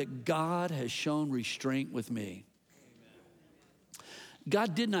remember that God has shown restraint with me.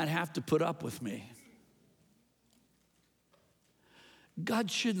 God did not have to put up with me. God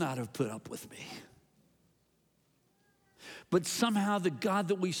should not have put up with me. But somehow the God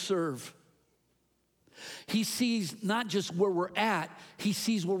that we serve, he sees not just where we're at, he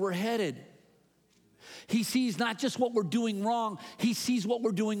sees where we're headed. He sees not just what we're doing wrong, he sees what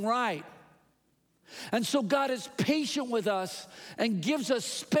we're doing right. And so God is patient with us and gives us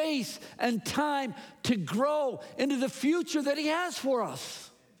space and time to grow into the future that he has for us.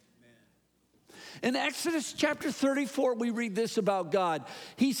 In Exodus chapter 34, we read this about God.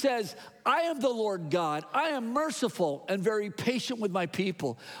 He says, I am the Lord God. I am merciful and very patient with my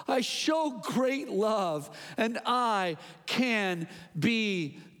people. I show great love, and I can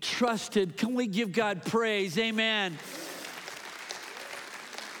be trusted. Can we give God praise? Amen.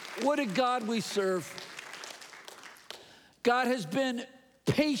 What a God we serve. God has been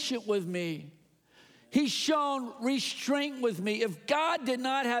patient with me. He's shown restraint with me. If God did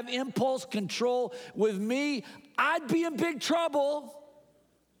not have impulse control with me, I'd be in big trouble.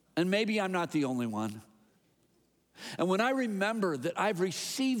 And maybe I'm not the only one. And when I remember that I've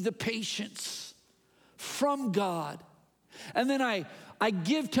received the patience from God, and then I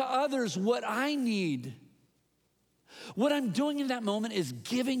give to others what I need, what I'm doing in that moment is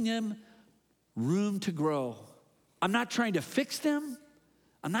giving them room to grow. I'm not trying to fix them.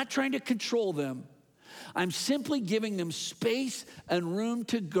 I'm not trying to control them. I'm simply giving them space and room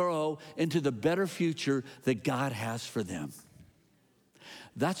to grow into the better future that God has for them.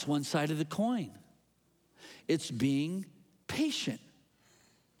 That's one side of the coin. It's being patient.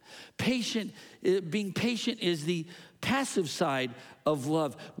 Being patient is the passive side of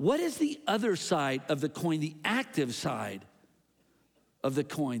love. What is the other side of the coin, the active side of the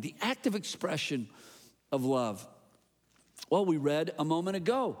coin, the active expression of love? Well, we read a moment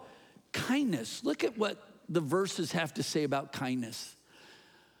ago, kindness. Look at what the verses have to say about kindness.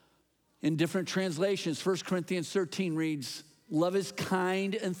 In different translations, 1 Corinthians 13 reads, love is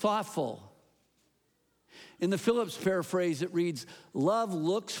kind and thoughtful. In the Phillips paraphrase, it reads, love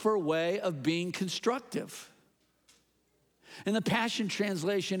looks for a way of being constructive. In the Passion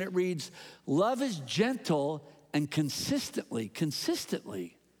Translation, it reads, love is gentle and consistently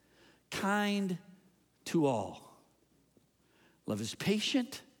kind to all. Love is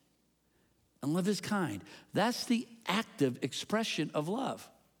patient and love is kind. That's the active expression of love.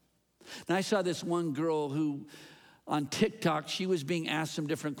 Now, I saw this one girl who, on TikTok, she was being asked some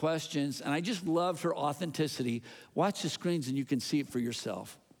different questions, and I just loved her authenticity. Watch the screens and you can see it for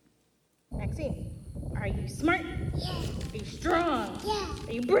yourself. Maxine, are you smart? Yeah. Are you strong? Yeah.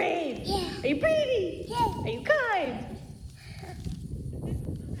 Are you brave? Yeah. Are you pretty? Yeah. Are you kind?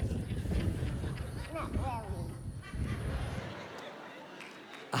 Not really.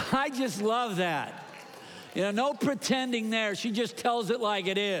 I just love that. No pretending there. She just tells it like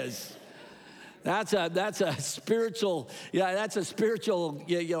it is. That's a spiritual,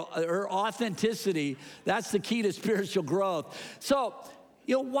 her authenticity, that's the key to spiritual growth. So,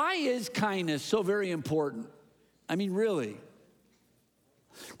 why is kindness so very important? I mean, really?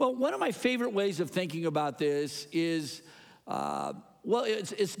 Well, one of my favorite ways of thinking about this is,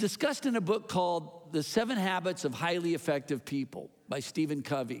 it's discussed in a book called The 7 Habits of Highly Effective People by Stephen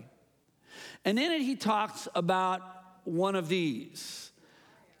Covey. And in it, he talks about one of these.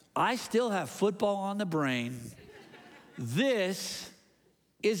 I still have football on the brain. This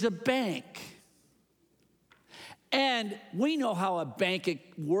is a bank. And we know how a bank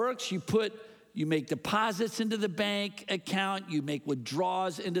works. You make deposits into the bank account. You make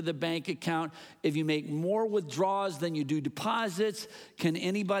withdrawals into the bank account. If you make more withdrawals than you do deposits, can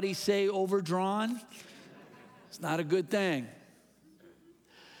anybody say overdrawn? It's not a good thing.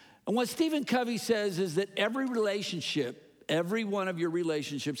 And what Stephen Covey says is that every relationship, every one of your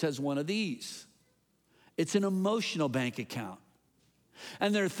relationships has one of these. It's an emotional bank account.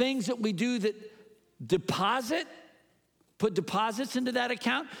 And there are things that we do that put deposits into that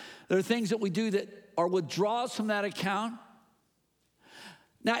account. There are things that we do that are withdrawals from that account.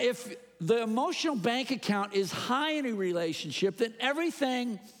 Now, if the emotional bank account is high in a relationship, then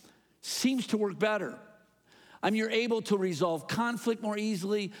everything seems to work better. You're able to resolve conflict more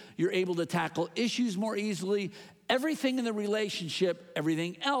easily. You're able to tackle issues more easily. Everything in the relationship,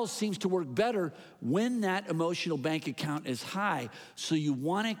 everything else seems to work better when that emotional bank account is high. So you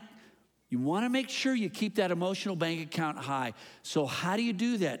want to make sure you keep that emotional bank account high. So how do you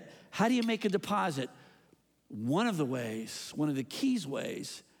do that? How do you make a deposit? One of the keys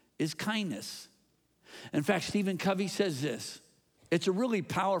ways is kindness. In fact, Stephen Covey says this. It's a really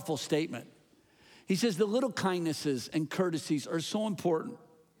powerful statement. He says the little kindnesses and courtesies are so important.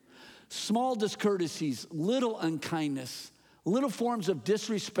 Small discourtesies, little unkindness, little forms of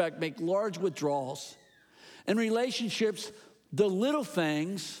disrespect make large withdrawals. In relationships, the little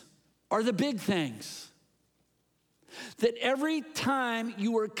things are the big things. That every time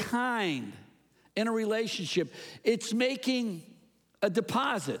you are kind in a relationship, it's making a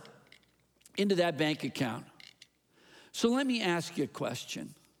deposit into that bank account. So let me ask you a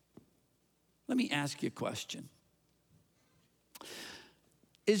question.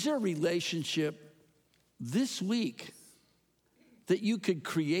 Is there a relationship this week that you could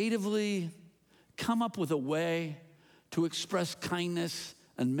creatively come up with a way to express kindness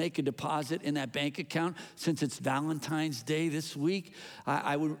and make a deposit in that bank account since it's Valentine's Day this week?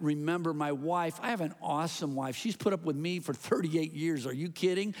 I would remember my wife. I have an awesome wife. She's put up with me for 38 years. Are you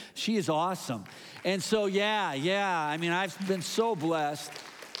kidding? She is awesome. And so, I've been so blessed.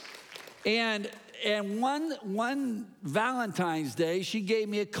 And one Valentine's Day, she gave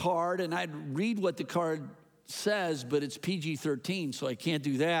me a card, and I'd read what the card says, but it's PG-13, so I can't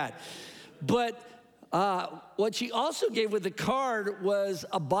do that. But what she also gave with the card was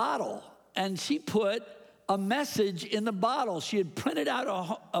a bottle, and she put a message in the bottle. She had printed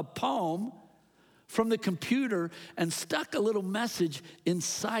out a poem from the computer and stuck a little message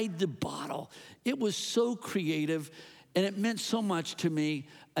inside the bottle. It was so creative, and it meant so much to me.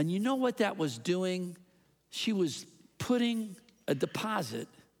 And you know what that was doing? She was putting a deposit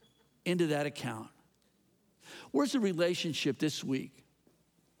into that account. Where's the relationship this week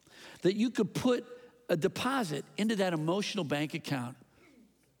that you could put a deposit into that emotional bank account?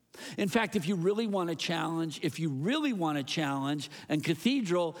 In fact, if you really want to challenge, and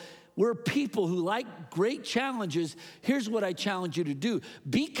Cathedral, we're people who like great challenges. Here's what I challenge you to do.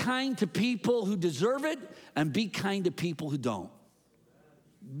 Be kind to people who deserve it and be kind to people who don't.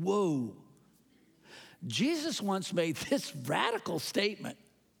 Whoa. Jesus once made this radical statement.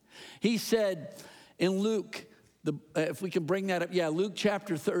 He said in Luke, if we can bring that up, Luke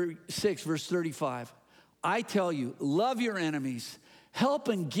chapter 6, verse 35. I tell you, love your enemies, help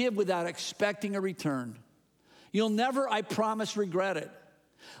and give without expecting a return. You'll never, I promise, regret it.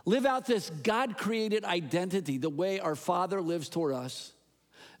 Live out this God-created identity the way our Father lives toward us,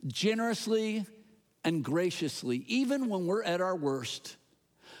 generously and graciously, even when we're at our worst.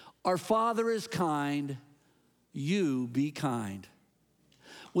 Our Father is kind, you be kind.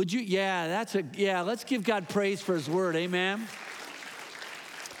 Would you, let's give God praise for his word, amen?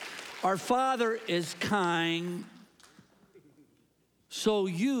 Our Father is kind, so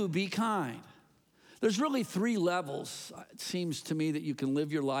you be kind. There's really 3 levels, it seems to me, that you can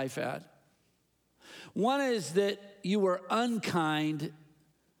live your life at. One is that you are unkind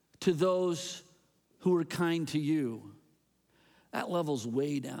to those who are kind to you. That level's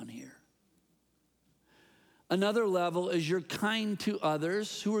way down here. Another level is you're kind to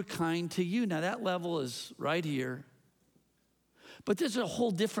others who are kind to you. Now that level is right here. But there's a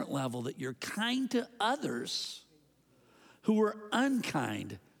whole different level that you're kind to others who are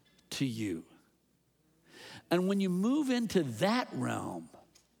unkind to you. And when you move into that realm,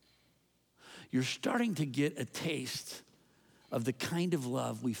 you're starting to get a taste of the kind of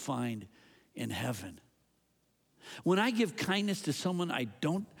love we find in heaven. When I give kindness to someone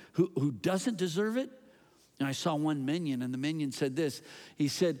who doesn't deserve it, and I saw one minion, and the minion said this. He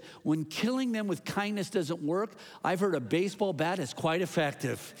said, when killing them with kindness doesn't work, I've heard a baseball bat is quite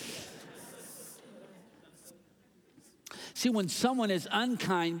effective. See, when someone is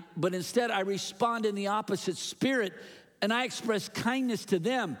unkind, but instead I respond in the opposite spirit and I express kindness to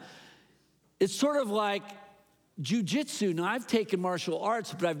them, it's sort of like jujitsu. Now, I've taken martial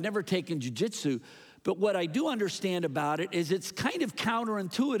arts, but I've never taken jujitsu. But what I do understand about it is it's kind of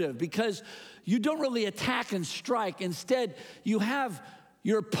counterintuitive because you don't really attack and strike. Instead, you have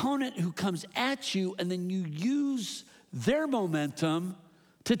your opponent who comes at you and then you use their momentum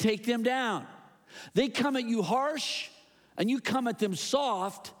to take them down. They come at you harsh and you come at them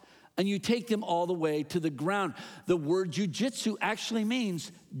soft and you take them all the way to the ground. The word jujitsu actually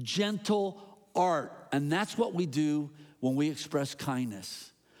means gentle art. And that's what we do when we express kindness.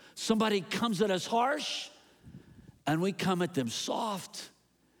 Somebody comes at us harsh, and we come at them soft,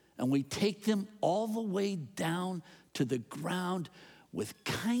 and we take them all the way down to the ground with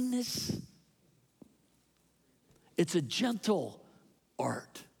kindness. It's a gentle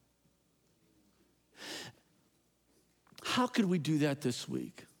art. How could we do that this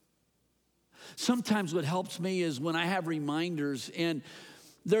week? Sometimes what helps me is when I have reminders, and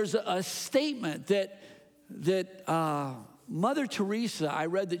there's a statement that Mother Teresa, I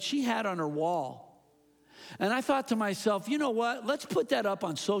read that she had on her wall. And I thought to myself, you know what? Let's put that up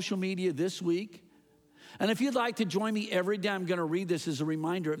on social media this week. And if you'd like to join me every day, I'm going to read this as a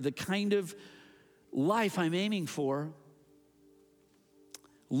reminder of the kind of life I'm aiming for.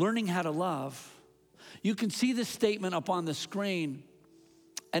 Learning how to love. You can see this statement up on the screen.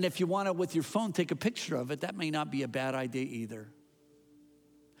 And if you want to, with your phone, take a picture of it. That may not be a bad idea either.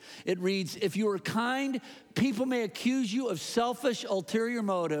 It reads, if you are kind, people may accuse you of selfish, ulterior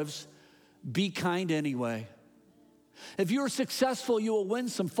motives. Be kind anyway. If you are successful, you will win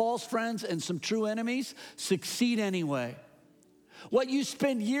some false friends and some true enemies. Succeed anyway. What you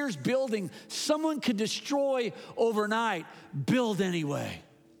spend years building, someone could destroy overnight. Build anyway.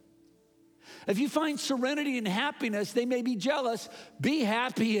 If you find serenity and happiness, they may be jealous. Be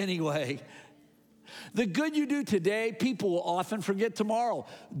happy anyway. The good you do today, people will often forget tomorrow.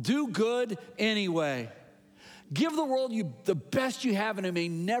 Do good anyway. Give the world the best you have, and it may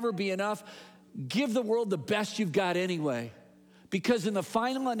never be enough. Give the world the best you've got anyway. Because in the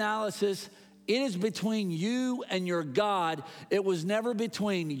final analysis, it is between you and your God. It was never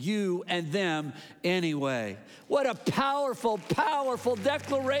between you and them anyway. What a powerful, powerful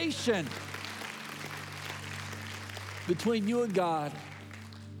declaration. Between you and God.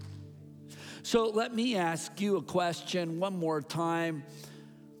 So let me ask you a question one more time.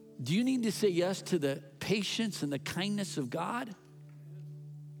 Do you need to say yes to the patience and the kindness of God?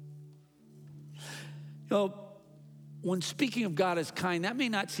 You know, when speaking of God as kind, that may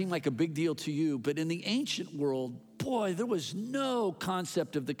not seem like a big deal to you, but in the ancient world, boy, there was no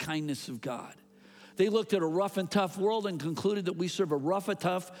concept of the kindness of God. They looked at a rough and tough world and concluded that we serve a rough and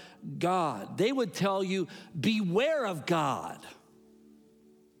tough God. They would tell you, beware of God.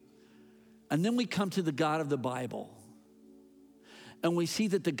 And then we come to the God of the Bible. And we see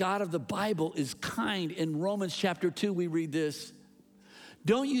that the God of the Bible is kind. In Romans chapter 2, we read this.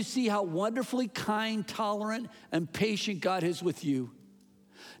 Don't you see how wonderfully kind, tolerant, and patient God is with you?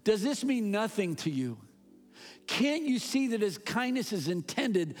 Does this mean nothing to you? Can't you see that his kindness is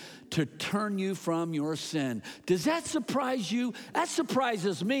intended to turn you from your sin? Does that surprise you? That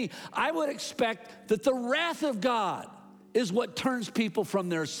surprises me. I would expect that the wrath of God is what turns people from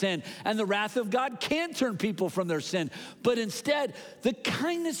their sin. And the wrath of God can turn people from their sin. But instead, the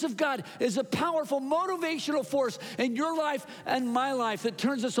kindness of God is a powerful motivational force in your life and my life that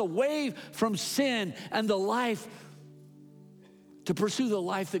turns us away from sin and the life to pursue the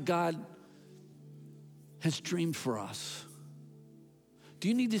life that God has dreamed for us. Do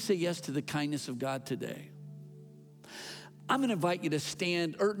you need to say yes to the kindness of God today? I'm going to invite you to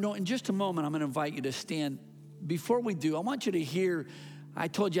stand, in just a moment, I'm going to invite you to stand. Before we do, I want you to hear, I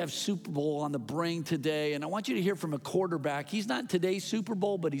told you I have Super Bowl on the brain today, and I want you to hear from a quarterback. He's not today's Super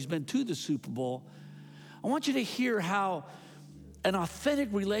Bowl, but he's been to the Super Bowl. I want you to hear how an authentic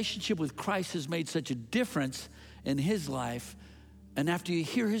relationship with Christ has made such a difference in his life. And after you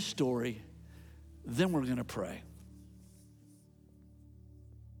hear his story, then we're going to pray.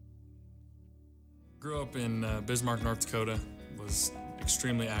 Grew up in Bismarck, North Dakota. Was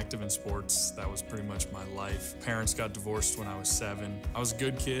extremely active in sports. That was pretty much my life. Parents got divorced when I was 7. I was a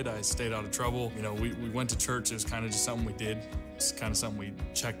good kid. I stayed out of trouble. You know, we went to church. It was kind of just something we did. It's kind of something we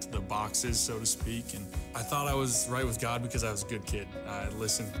checked the boxes, so to speak. And I thought I was right with God because I was a good kid. I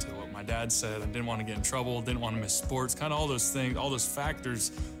listened to what my dad said. I didn't want to get in trouble, didn't want to miss sports, kind of all those things, all those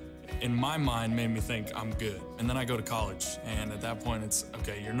factors in my mind made me think I'm good. And then I go to college, and at that point it's,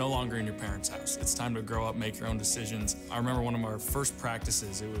 okay, you're no longer in your parents' house. It's time to grow up, make your own decisions. I remember one of our first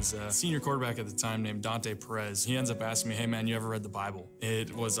practices, it was a senior quarterback at the time named Dante Perez. He ends up asking me, hey man, you ever read the Bible?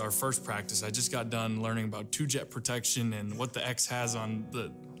 It was our first practice. I just got done learning about two-jet protection and what the X has on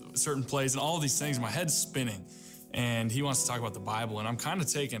the certain plays and all these things. My head's spinning. And he wants to talk about the Bible, and I'm kind of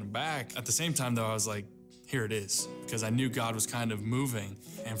taken aback. At the same time, though, I was like, here it is, because I knew God was kind of moving.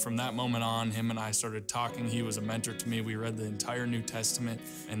 And from that moment on, him and I started talking. He was a mentor to me. We read the entire New Testament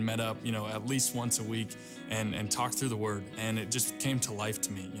and met up, at least once a week and talked through the Word. And it just came to life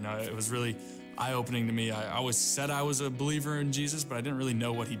to me. It was really eye-opening to me. I always said I was a believer in Jesus, but I didn't really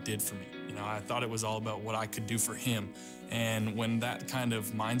know what he did for me. I thought it was all about what I could do for him. And when that kind of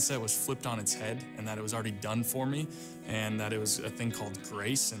mindset was flipped on its head, and that it was already done for me, and that it was a thing called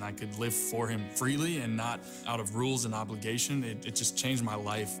grace, and I could live for him freely and not out of rules and obligation, it just changed my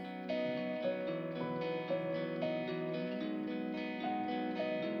life.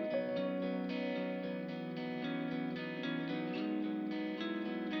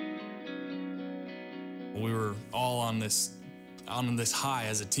 We were all on this high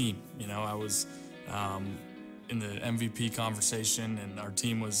as a team. I was in the MVP conversation, and our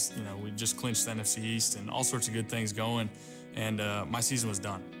team was, we just clinched the NFC East and all sorts of good things going, and my season was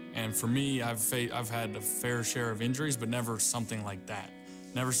done. And for me, I've had a fair share of injuries, but never something like that.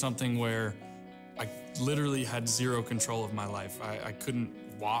 Never something where I literally had zero control of my life. I couldn't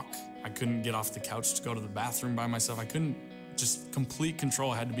walk. I couldn't get off the couch to go to the bathroom by myself. I couldn't. Just complete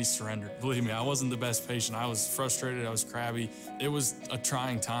control had to be surrendered. Believe me, I wasn't the best patient. I was frustrated, I was crabby. It was a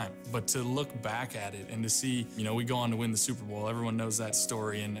trying time. But to look back at it and to see, we go on to win the Super Bowl. Everyone knows that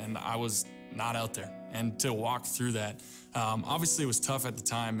story, and I was not out there. And to walk through that, obviously it was tough at the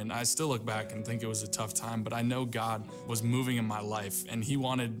time, and I still look back and think it was a tough time, but I know God was moving in my life, and he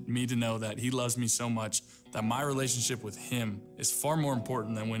wanted me to know that he loves me so much that my relationship with him is far more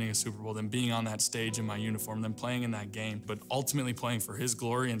important than winning a Super Bowl, than being on that stage in my uniform, than playing in that game, but ultimately playing for his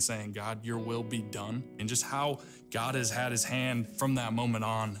glory and saying, God, your will be done. And just how God has had his hand from that moment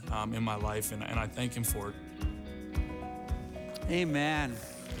on in my life, and I thank him for it. Amen.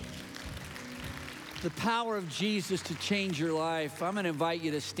 The power of Jesus to change your life. I'm going to invite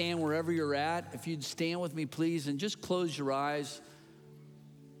you to stand wherever you're at. If you'd stand with me, please, and just close your eyes.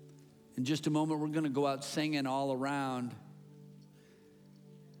 In just a moment, we're going to go out singing all around.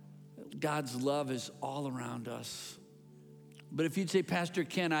 God's love is all around us. But if you'd say, Pastor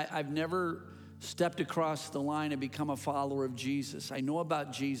Ken, I've never stepped across the line and become a follower of Jesus. I know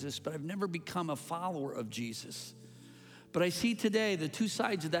about Jesus, but I've never become a follower of Jesus. But I see today the two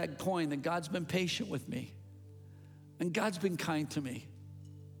sides of that coin, that God's been patient with me and God's been kind to me.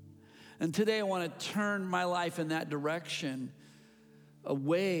 And today I want to turn my life in that direction,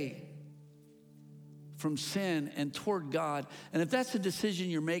 away from sin and toward God. And if that's the decision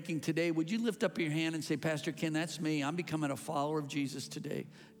you're making today, would you lift up your hand and say, Pastor Ken, that's me. I'm becoming a follower of Jesus today.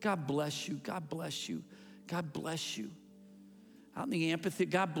 God bless you. God bless you. God bless you. Out in the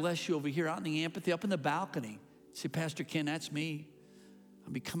amphitheater, God bless you over here. Out in the amphitheater, up in the balcony. Say, Pastor Ken, that's me.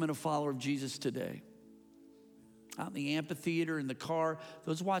 I'm becoming a follower of Jesus today. Out in the amphitheater, in the car,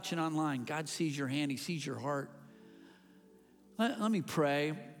 those watching online, God sees your hand. He sees your heart. Let me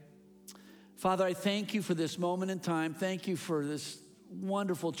pray. Father, I thank you for this moment in time. Thank you for this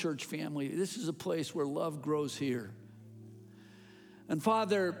wonderful church family. This is a place where love grows here. And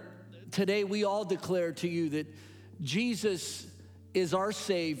Father, today we all declare to you that Jesus is our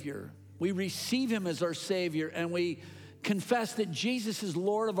Savior. We receive him as our Savior, and we confess that Jesus is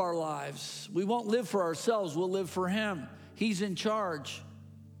Lord of our lives. We won't live for ourselves, we'll live for him. He's in charge.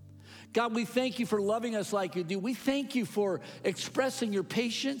 God, we thank you for loving us like you do. We thank you for expressing your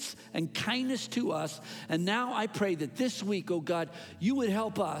patience and kindness to us. And now I pray that this week, oh God, you would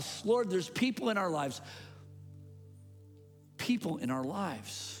help us. Lord, there's people in our lives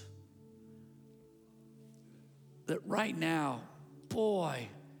that right now, boy,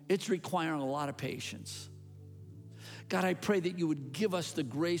 it's requiring a lot of patience. God, I pray that you would give us the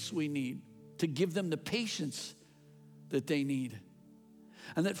grace we need to give them the patience that they need.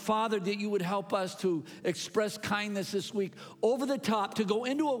 And that, Father, that you would help us to express kindness this week over the top, to go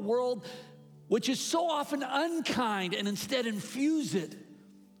into a world which is so often unkind, and instead infuse it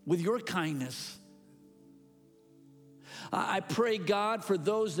with your kindness. I pray, God, for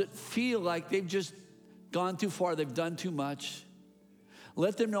those that feel like they've just gone too far, they've done too much.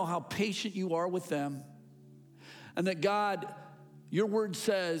 Let them know how patient you are with them. And that, God, your word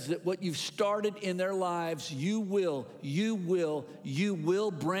says that what you've started in their lives, you will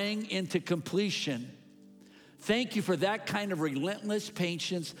bring into completion. Thank you for that kind of relentless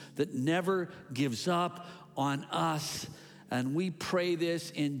patience that never gives up on us. And we pray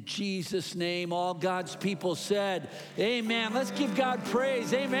this in Jesus' name. All God's people said, amen. Let's give God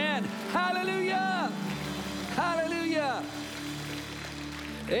praise. Amen. Hallelujah. Hallelujah.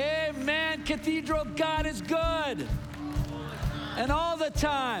 Amen. Cathedral, God is good. And all the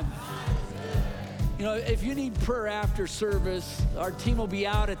time. You know, if you need prayer after service, our team will be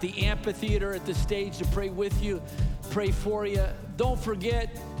out at the amphitheater at the stage to pray with you, pray for you. Don't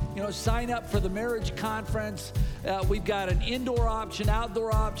forget, you know, sign up for the marriage conference. We've got an indoor option,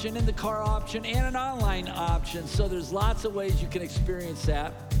 outdoor option, in the car option, and an online option. So there's lots of ways you can experience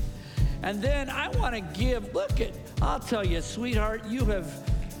that. And then I want to give, I'll tell you, sweetheart, you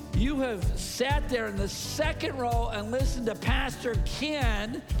have sat there in the second row and listened to Pastor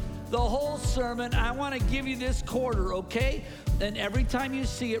Ken the whole sermon. I want to give you this quarter, okay? And every time you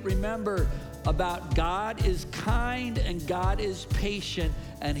see it, remember about God is kind and God is patient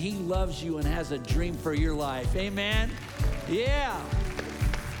and he loves you and has a dream for your life. Amen? Yeah.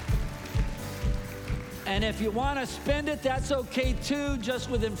 And if you want to spend it, that's okay too. Just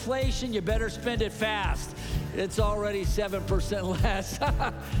with inflation, you better spend it fast. It's already 7% less.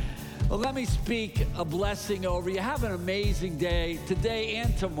 Well, let me speak a blessing over you. Have an amazing day today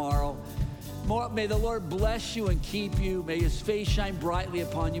and tomorrow. May the Lord bless you and keep you. May his face shine brightly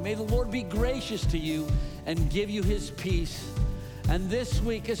upon you. May the Lord be gracious to you and give you his peace. And this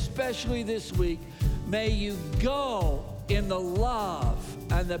week, especially this week, may you go in the love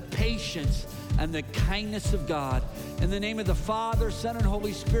and the patience and the kindness of God. In the name of the Father, Son, and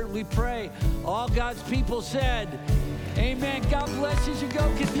Holy Spirit, we pray. All God's people said, amen. God bless you as you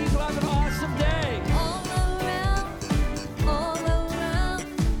go. Cathedral, have an awesome day.